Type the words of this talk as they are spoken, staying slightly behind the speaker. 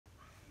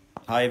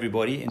Hi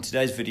everybody, in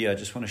today's video I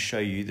just want to show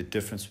you the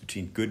difference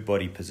between good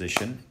body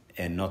position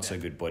and not so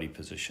good body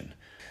position.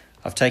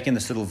 I've taken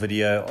this little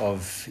video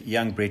of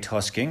young Brett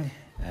Hosking.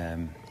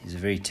 He's a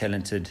very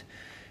talented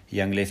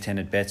young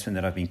left-handed batsman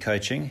that I've been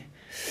coaching.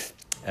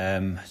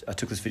 I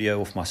took this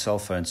video off my cell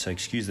phone, so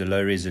excuse the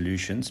low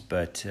resolutions,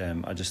 but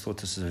I just thought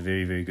this is a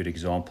very, very good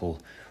example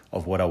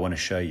of what I want to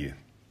show you.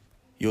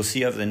 You'll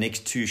see over the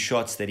next two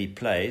shots that he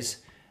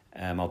plays,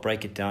 I'll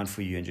break it down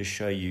for you and just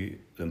show you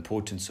the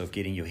importance of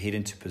getting your head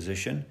into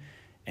position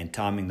and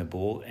timing the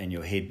ball, and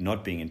your head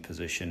not being in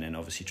position and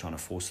obviously trying to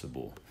force the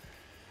ball.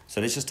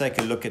 So let's just take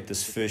a look at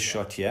this first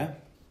shot here.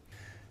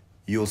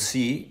 You'll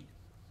see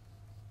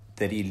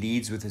that he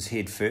leads with his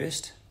head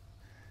first,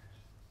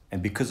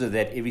 and because of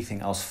that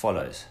everything else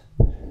follows.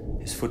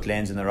 His foot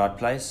lands in the right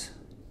place,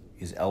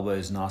 his elbow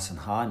is nice and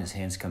high and his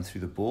hands come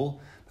through the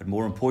ball, but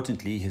more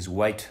importantly his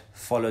weight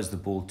follows the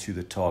ball to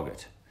the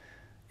target.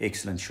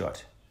 Excellent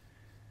shot.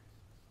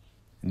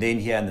 And then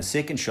here in the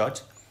second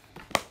shot,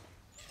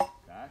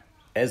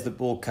 as the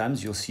ball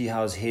comes, you'll see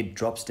how his head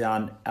drops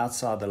down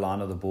outside the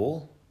line of the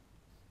ball.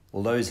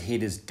 Although his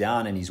head is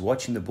down and he's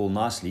watching the ball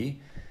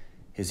nicely,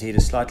 his head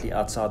is slightly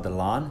outside the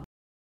line.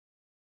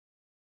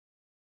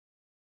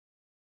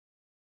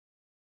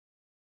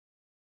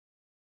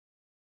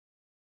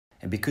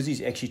 And because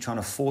he's actually trying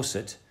to force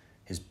it,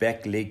 his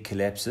back leg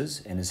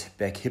collapses and his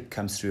back hip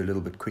comes through a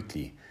little bit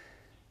quickly.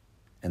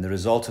 And the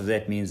result of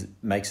that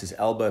makes his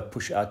elbow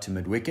push out to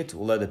mid-wicket.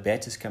 Although the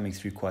bat is coming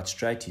through quite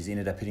straight, he's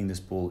ended up hitting this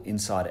ball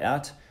inside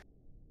out.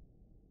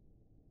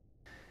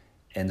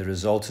 And the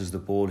result is the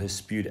ball has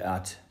spewed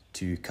out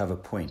to cover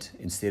point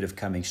instead of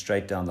coming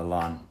straight down the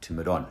line to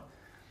mid-on.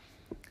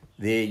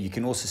 There you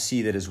can also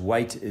see that his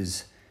weight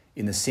is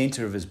in the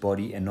center of his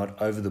body and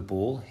not over the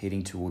ball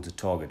heading towards a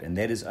target. And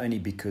that is only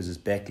because his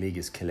back leg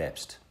is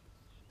collapsed.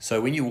 So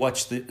when you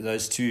watch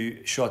those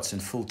two shots in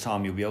full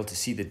time, you'll be able to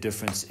see the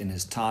difference in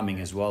his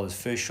timing as well. His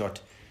first shot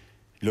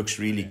looks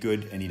really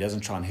good and he doesn't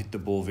try and hit the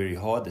ball very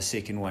hard. The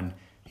second one,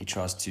 he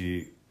tries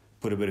to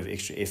put a bit of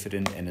extra effort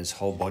in and his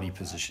whole body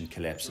position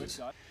collapses.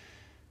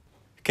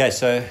 Okay,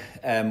 so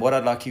what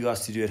I'd like you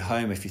guys to do at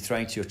home, if you're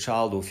throwing to your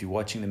child or if you're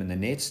watching them in the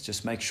nets,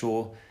 just make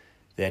sure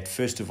that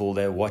first of all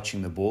they're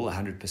watching the ball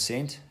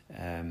 100%.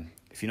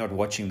 If you're not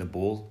watching the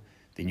ball,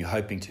 then you're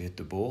hoping to hit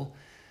the ball.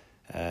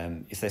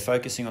 If they're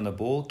focusing on the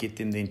ball, get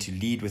them then to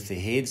lead with their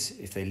heads.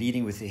 If they're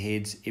leading with their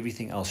heads,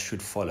 everything else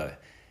should follow.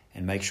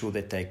 And make sure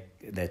that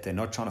they're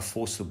not trying to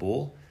force the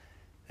ball,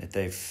 that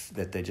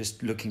they're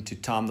just looking to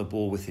time the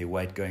ball with their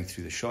weight going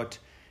through the shot.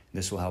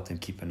 This will help them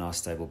keep a nice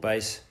stable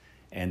base,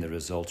 and the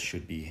result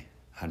should be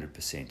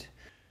 100%.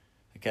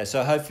 Okay,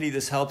 so hopefully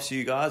this helps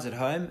you guys at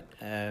home.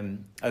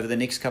 Over the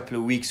next couple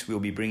of weeks, we'll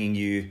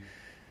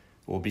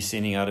be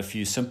sending out a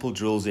few simple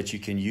drills that you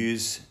can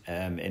use.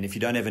 And if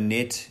you don't have a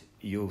net,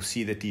 you'll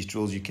see that these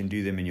drills, you can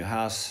do them in your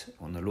house,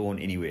 on the lawn,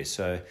 anywhere.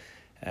 So,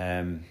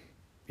 yeah,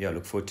 I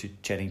look forward to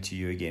chatting to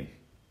you again.